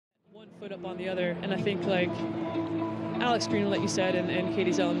foot up on the other, and I think like Alex Greenwood, like you said, and Katie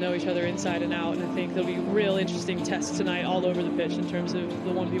Zellum know each other inside and out, and I think there'll be real interesting tests tonight all over the pitch in terms of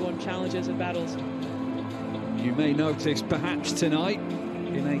the 1v1 challenges and battles. You may notice perhaps tonight,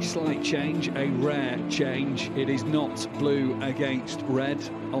 in a slight change, a rare change, it is not blue against red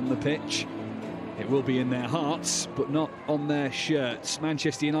on the pitch. It will be in their hearts, but not on their shirts.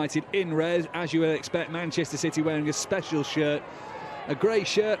 Manchester United in red, as you would expect. Manchester City wearing a special shirt, a grey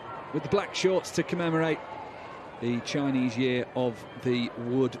shirt with the black shorts to commemorate the Chinese year of the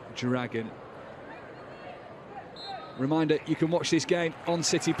Wood Dragon. Reminder, you can watch this game on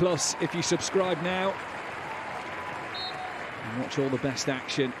City Plus if you subscribe now. And watch all the best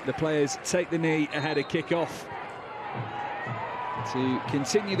action. The players take the knee ahead of kick-off to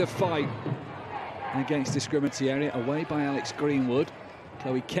continue the fight against discriminatory area. Away by Alex Greenwood.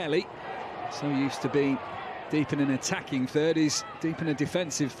 Chloe Kelly, so used to being deep in an attacking third, is deep in a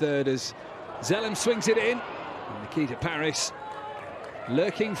defensive third as Zellum swings it in. And Nikita Paris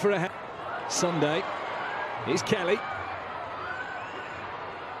lurking for a Sunday. Here's Kelly.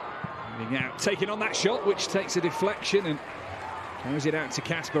 Moving out, taking on that shot, which takes a deflection and carries it out to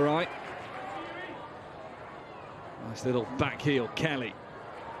Casper Wright. Nice little back heel, Kelly.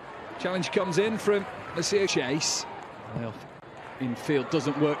 Challenge comes in from Lucia Chase. Well, infield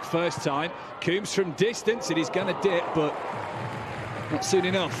doesn't work first time. Coombs from distance, it is going to dip, but not soon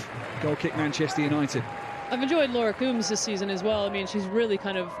enough. Goal kick, Manchester United. I've enjoyed Laura Coombs this season as well. I mean, she's really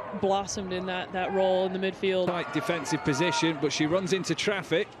kind of blossomed in that role in the midfield. Tight defensive position, but she runs into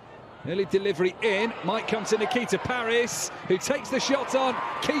traffic. Early delivery in, might come to Nikita Paris, who takes the shot on.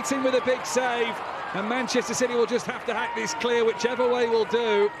 Keating with a big save, and Manchester City will just have to hack this clear, whichever way will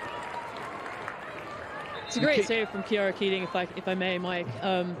do. It's a great save from Kiara Keating, if I may, Mike.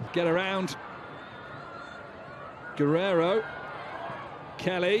 Get around. Guerrero.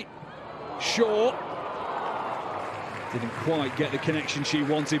 Kelly. Shaw. Didn't quite get the connection she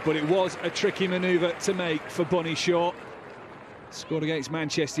wanted, but it was a tricky manoeuvre to make for Bunny Shaw. Scored against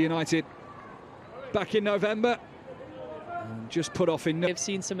Manchester United back in November. And just put off in... I've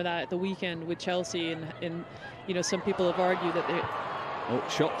seen some of that at the weekend with Chelsea, and you know, some people have argued that they... Oh,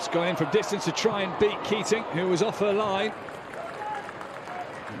 shots going from distance to try and beat Keating, who was off her line.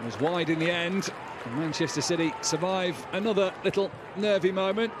 It was wide in the end. And Manchester City survive another little nervy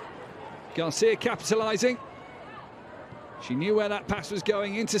moment. Garcia capitalising. She knew where that pass was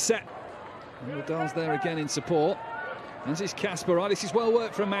going, intercept. Dahl's there again in support. And this is Casper Wright. This is well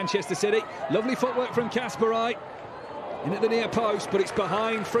worked from Manchester City. Lovely footwork from Casper Wright. In at the near post, but it's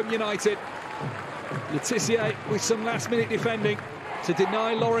behind from United. Letitia with some last-minute defending to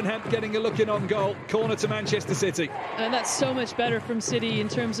deny Lauren Hemp getting a look in on goal. Corner to Manchester City. And that's so much better from City in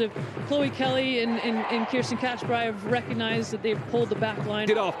terms of Chloe Kelly and Kirsten Kachbrai have recognised that they've pulled the back line.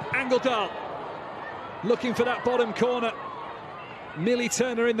 Get off. Angeldal looking for that bottom corner. Millie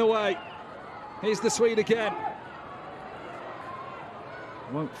Turner in the way. Here's the Swede again.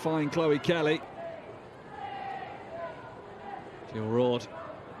 Won't find Chloe Kelly. Jill Roord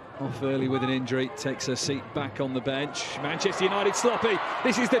off early with an injury, takes her seat back on the bench. Manchester United sloppy.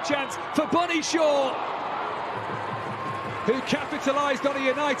 This is the chance for Bunny Shaw, who capitalised on a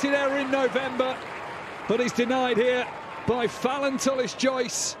United error in November, but is denied here by Fallon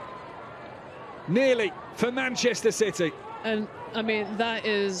Tullis-Joyce. Nearly for Manchester City. And I mean, that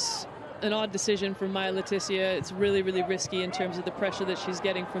is an odd decision from Maya Letitia. It's really, really risky in terms of the pressure that she's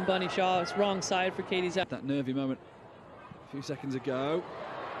getting from Bunny Shaw. It's wrong side for Katie Zellum. That nervy moment a few seconds ago.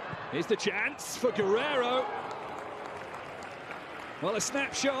 Here's the chance for Guerrero. Well, a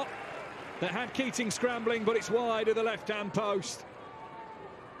snapshot that had Keating scrambling, but it's wide of the left-hand post.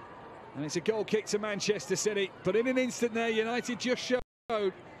 And it's a goal kick to Manchester City. But in an instant there, United just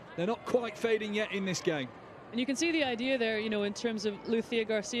showed they're not quite fading yet in this game. And you can see the idea there, you know, in terms of Lucia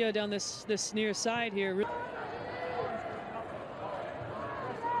Garcia down this near side here.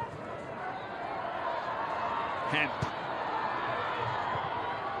 Hemp.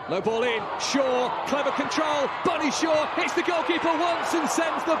 Low ball in, Shaw, clever control, Bunny Shaw hits the goalkeeper once and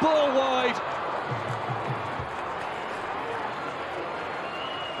sends the ball wide.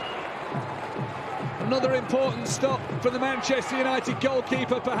 Another important stop for the Manchester United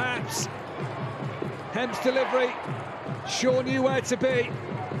goalkeeper, perhaps. Hemp's delivery, Shaw knew where to be.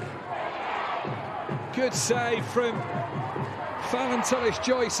 Good save from Fallon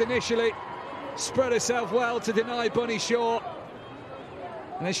Tullis-Joyce initially. Spread herself well to deny Bunny Shaw.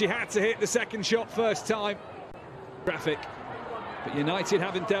 And then she had to hit the second shot first time. Traffic. But United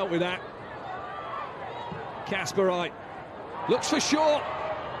haven't dealt with that. Casper Wright looks for Shaw.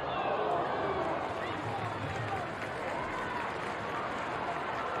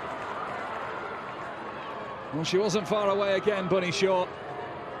 Well, she wasn't far away again, Bunny Shaw.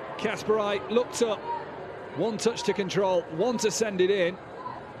 Kasperaj looked up, one touch to control, one to send it in.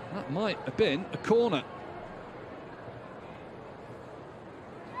 That might have been a corner.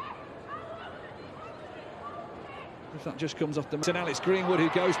 If that just comes off the... And Alex Greenwood, who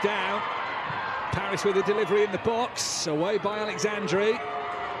goes down. Paris with a delivery in the box, away by Alexandri.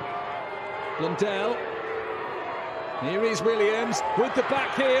 Blundell. Here is Williams with the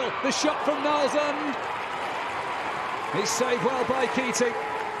back heel. The shot from Nalsund. It's saved well by Keating.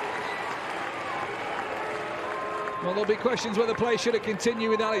 Well, there'll be questions whether play should have continued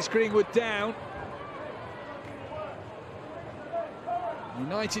with Alex Greenwood down.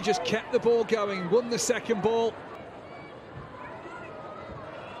 United just kept the ball going, won the second ball.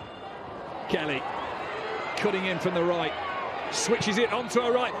 Kelly cutting in from the right, switches it onto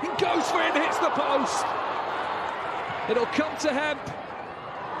her right, and goes for it and hits the post. It'll come to Hemp,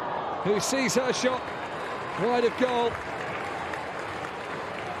 who sees her shot wide of goal.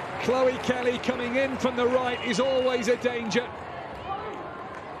 Chloe Kelly coming in from the right is always a danger.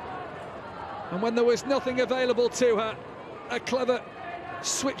 And when there was nothing available to her, a clever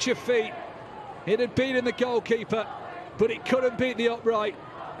switch of feet. It had beaten the goalkeeper, but it couldn't beat the upright.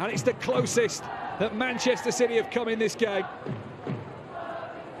 And it's the closest that Manchester City have come in this game.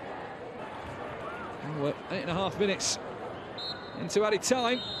 And we're 8.5 minutes into added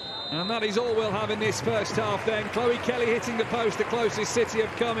time. And that is all we'll have in this first half then. Chloe Kelly hitting the post, the closest City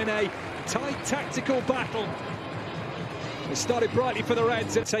have come in a tight tactical battle. It started brightly for the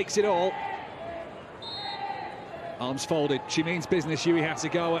Reds and takes it all. Arms folded, she means business, Yui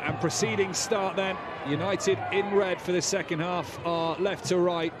Hasegawa, and proceedings start then. United in red for the second half are left to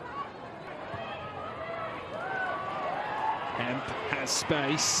right. Hemp has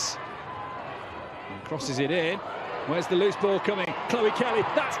space. And crosses it in. Where's the loose ball coming? Chloe Kelly,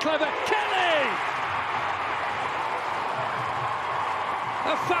 that's clever, Kelly!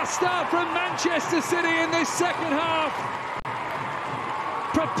 A fast start from Manchester City in this second half.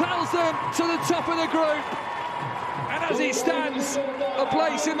 Propels them to the top of the group. And as it stands, a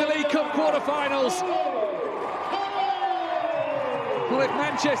place in the League Cup quarter-finals. Well, if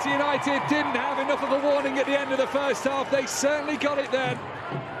Manchester United didn't have enough of a warning at the end of the first half, they certainly got it then.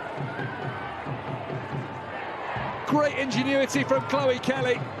 Great ingenuity from Chloe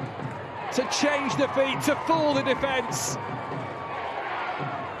Kelly to change the feet, to fool the defence.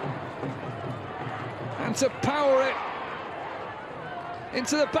 And to power it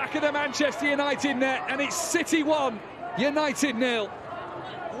into the back of the Manchester United net, and it's City 1, United 0.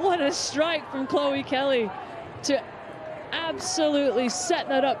 What a strike from Chloe Kelly to absolutely set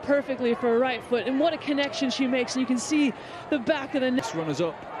that up perfectly for a right foot, and what a connection she makes, and you can see the back of the net. Runners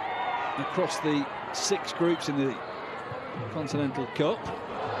up across the 6 groups in the Continental Cup.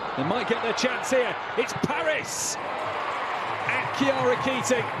 They might get their chance here. It's Paris and Kiara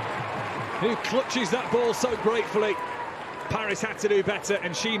Keating, who clutches that ball so gratefully. Paris had to do better,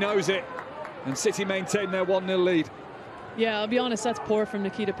 and she knows it. And City maintain their 1-0 lead. Yeah, I'll be honest, that's poor from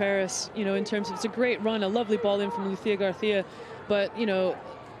Nikita Paris. You know, in terms of, it's a great run, a lovely ball in from Lucia Garcia, but, you know,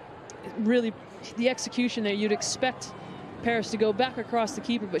 really the execution there, you'd expect Paris to go back across the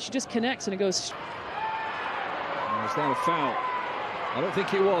keeper, but she just connects and it goes. Was that a foul? I don't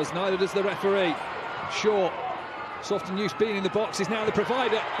think it was, neither does the referee. Shaw, soft and used being in the box, is now the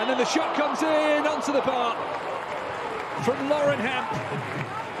provider, and then the shot comes in onto the bar from Lauren Hemp.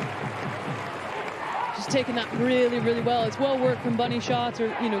 She's taken that really, really well. It's well worked from Bunny Shaw to,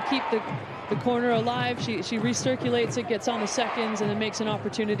 you know, keep the corner alive. She recirculates it, gets on the seconds, and then makes an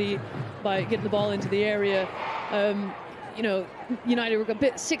opportunity by getting the ball into the area. You know, United were a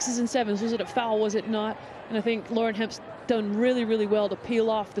bit 6s and 7s. Was it a foul? Was it not? And I think Lauren Hemp's done really, really well to peel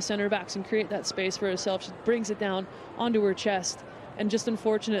off the centre backs and create that space for herself. She brings it down onto her chest, and just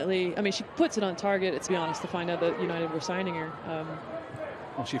unfortunately, I mean, she puts it on target, to be honest, to find out that United were signing her.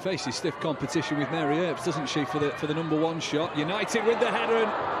 Well, she faces stiff competition with Mary Earps, doesn't she, for the #1 shot. United with the header,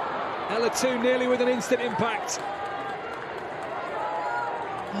 and Ella 2 nearly with an instant impact.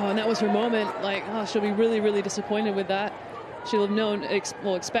 Oh, and that was her moment. Like, oh, she'll be really, really disappointed with that. She'll have known,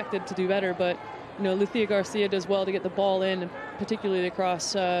 expected to do better, but, you know, Lucia Garcia does well to get the ball in, and particularly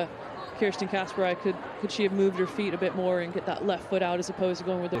across Kirsten Kasperaj. Could she have moved her feet a bit more and get that left foot out as opposed to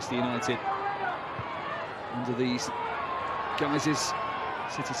going with the... United under these guises.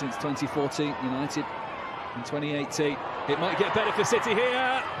 City since 2014, United in 2018. It might get better for City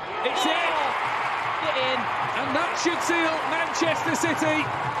here. It's in! Get in. And that should seal Manchester City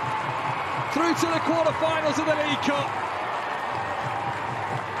through to the quarter-finals of the League Cup.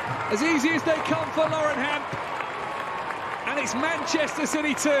 As easy as they come for Lauren Hemp. and it's Manchester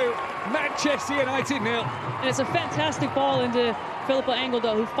City 2, Manchester United 0. And it's a fantastic ball into Philippa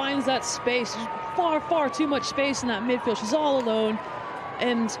Engeldahl, who finds that space. There's far too much space in that midfield. She's all alone,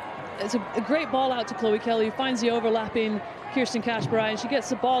 and it's a great ball out to Chloe Kelly, who finds the overlapping Kirsten Kasparai, and she gets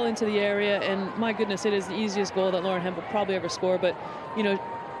the ball into the area, and my goodness, it is the easiest goal that Lauren Hemp will probably ever score. But, you know,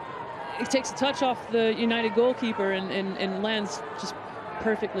 it takes a touch off the United goalkeeper and lands just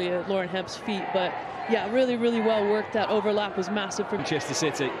perfectly at Lauren Hemp's feet. But yeah, really well worked. That overlap was massive for Manchester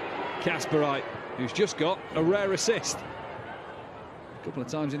City. Kasparai, who's just got a rare assist. A couple of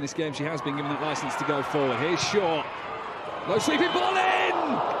times in this game she has been given that license to go forward. Here's Shaw. Low sweeping ball in!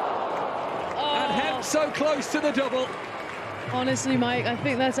 Oh. And Hemp so close to the double. Honestly, Mike, I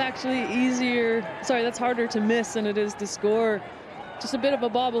think that's actually that's harder to miss than it is to score. Just a bit of a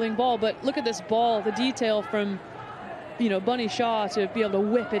bobbling ball, but look at this ball, the detail from, you know, Bunny Shaw to be able to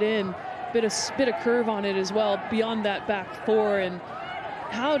whip it in. Bit of curve on it as well, beyond that back four. And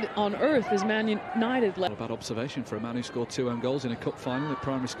how on earth is Man United left? Not a bad observation for a man who scored 2 own goals in a cup final at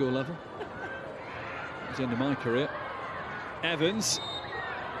primary school level. It was the end of my career. Evans,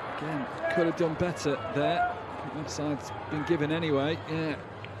 again, could have done better there. That side's been given anyway, yeah.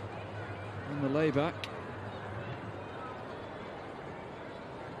 On the layback.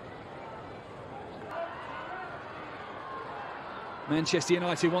 Manchester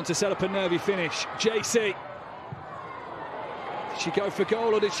United want to set up a nervy finish. JC. Did she go for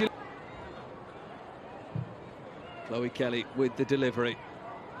goal or did she? Chloe Kelly with the delivery.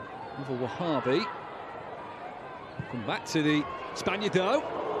 Over Wahhabi. Come back to the Spaniard though.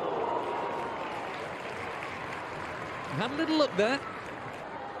 Had a little look there.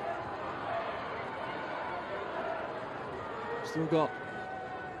 Still got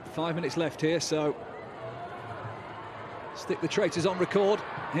 5 minutes left here, so stick the traitors on record.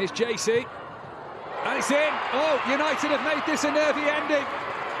 Here's JC. And it's in. Oh, United have made this a nervy ending.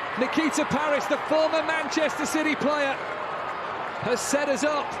 Nikita Parris, the former Manchester City player, has set us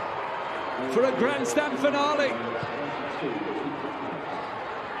up for a grandstand finale.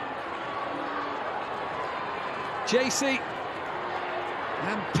 JC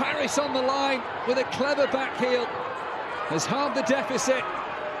and Parris on the line with a clever back heel has halved the deficit.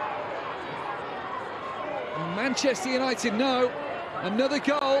 And Manchester United know another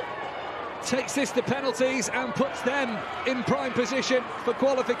goal takes this to penalties and puts them in prime position for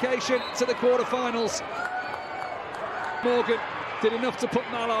qualification to the quarter-finals. Morgan did enough to put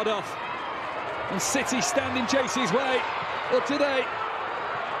Mallard off, and City stand in JC's way. Or do they?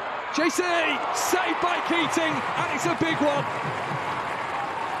 JC, saved by Keating, and it's a big one.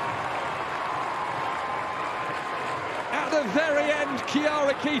 At the very end,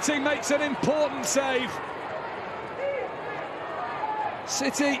 Kiara Keating makes an important save.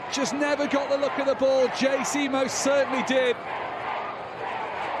 City just never got the look of the ball. JC most certainly did,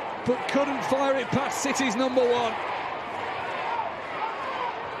 but couldn't fire it past City's number one.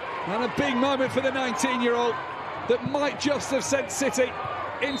 And a big moment for the 19-year-old that might just have sent City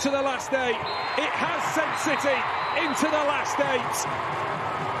into the last 8. It has sent City into the last 8.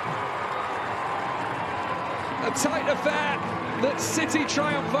 A tight affair that City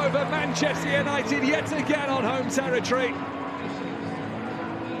triumph over Manchester United yet again on home territory.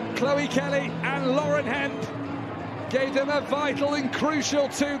 Chloe Kelly and Lauren Hemp gave them a vital and crucial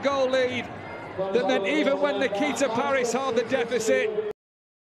 2-goal lead that meant even when Nikita Parris halved the deficit,